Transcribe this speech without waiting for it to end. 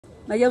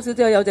阿邱小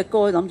姐有隻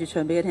歌諗住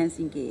唱俾佢聽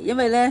先嘅，因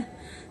為咧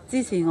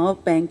之前我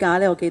病假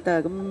咧，我記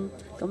得咁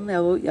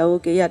有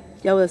幾日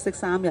休咗息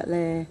3日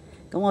咧，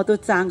咁我都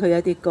爭佢一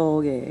啲歌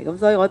嘅，咁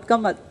所以我今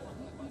日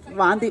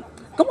玩啲，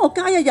咁我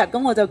加1日，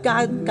咁我就梗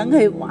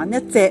係玩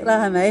1隻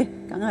啦，係咪？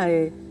梗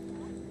係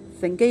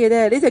乘機嘅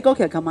啫。呢隻歌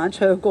其實琴晚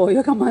唱過，如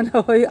果今晚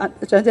就去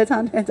長者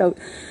餐廳就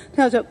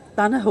聽我唱，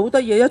但係好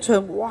得意，一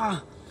唱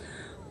哇！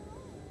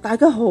大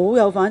家好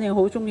有反應，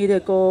好中意呢隻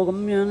歌，咁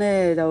樣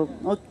呢，就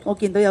我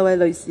見到有位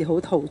女士好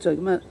陶醉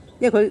咁啊，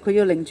因為佢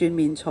要擰轉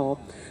面坐，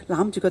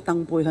攬住個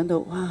凳背喺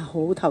度，哇，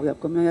好投入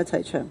咁樣一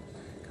齊唱，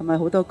同埋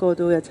好多歌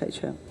都一齊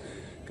唱，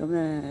咁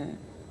呢，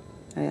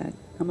係啊，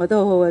同埋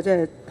都好好啊，即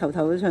係頭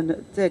都唱，即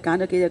係揀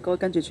咗幾隻歌，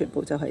跟住全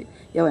部就係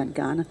有人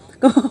揀啦，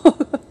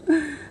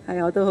係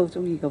啊，我都好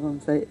中意咁，唔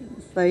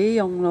使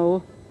用腦，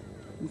唔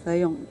使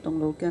用動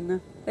腦筋啦。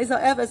呢首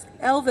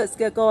Elvis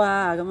嘅歌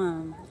啊，咁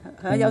啊。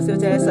係啊，邱小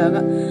姐上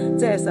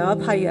一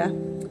批嘅，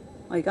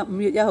我而家5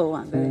月1號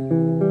還俾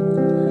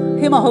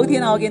你。希望好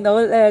天啊！我見到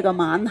呢個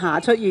晚霞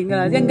出現㗎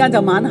啦，一陣間就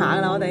晚霞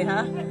㗎啦，我哋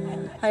嚇。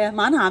係啊，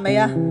晚霞未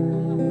啊？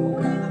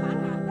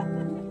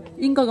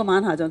應該個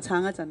晚霞仲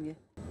撐一陣嘅。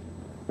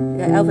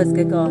係 Elvis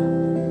嘅歌。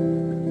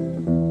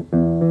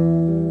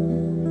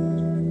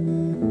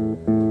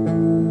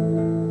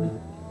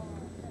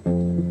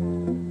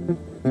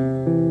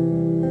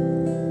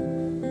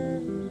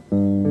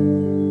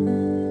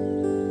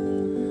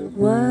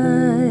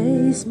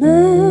Wise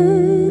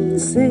men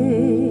say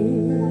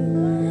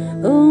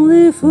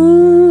only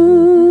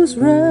fools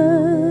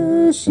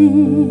rush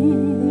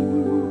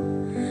in,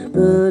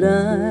 but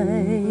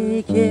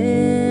I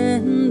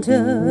can't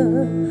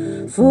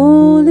help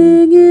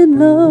falling in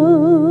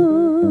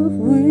love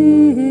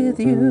with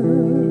you.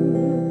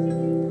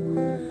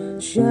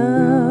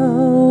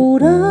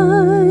 Should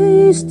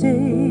I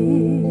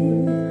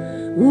stay?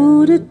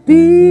 Would it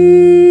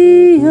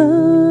be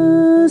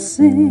a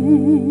sin?For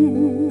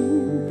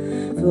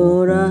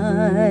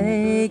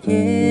I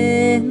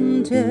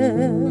can't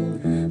help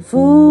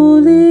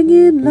falling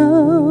in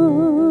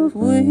love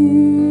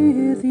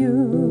with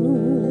you.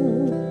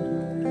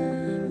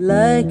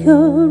 Like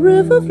a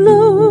river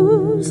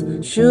flows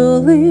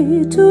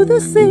surely to the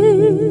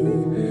sea,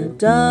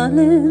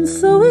 darling,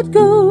 so it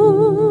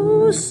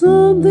goes.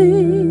 Some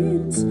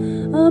things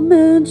are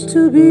meant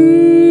to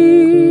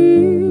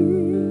be.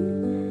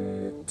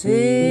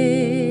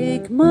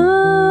 Take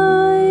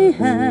my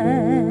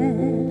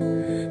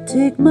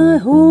hand,Take my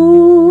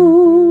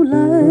whole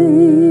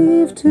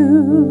life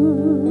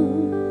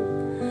too,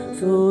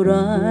 for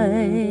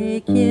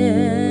I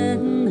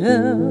can't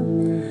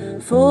help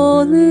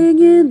falling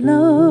in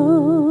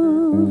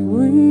love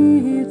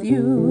with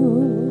you.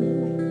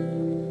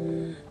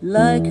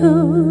 Like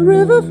a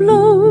river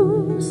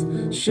flows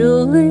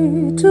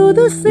surely to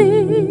the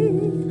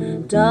sea,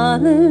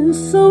 darling,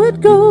 so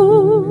it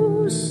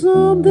goes.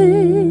 Some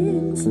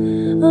things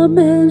are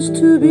meant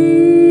to be.Take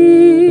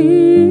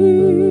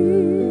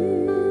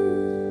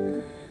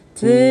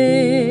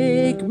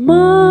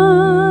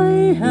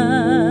my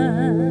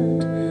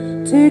hand,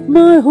 take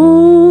my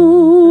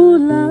whole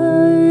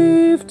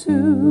life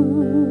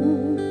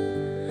too,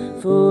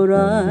 for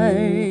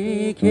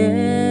I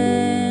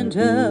can't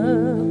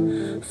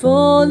help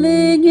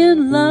falling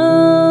in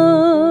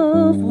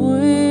love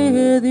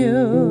with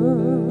you,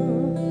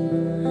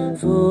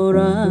 for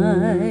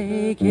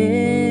I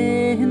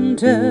can't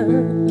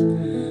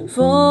help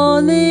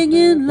falling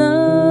in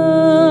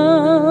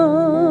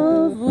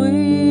love with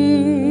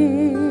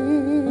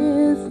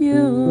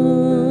you.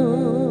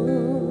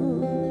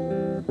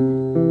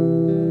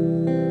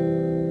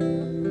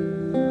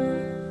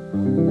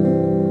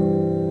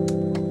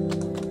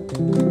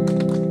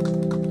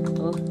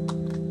 好，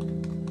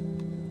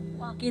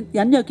哇！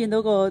隱約見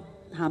到個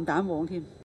鹹蛋黃添。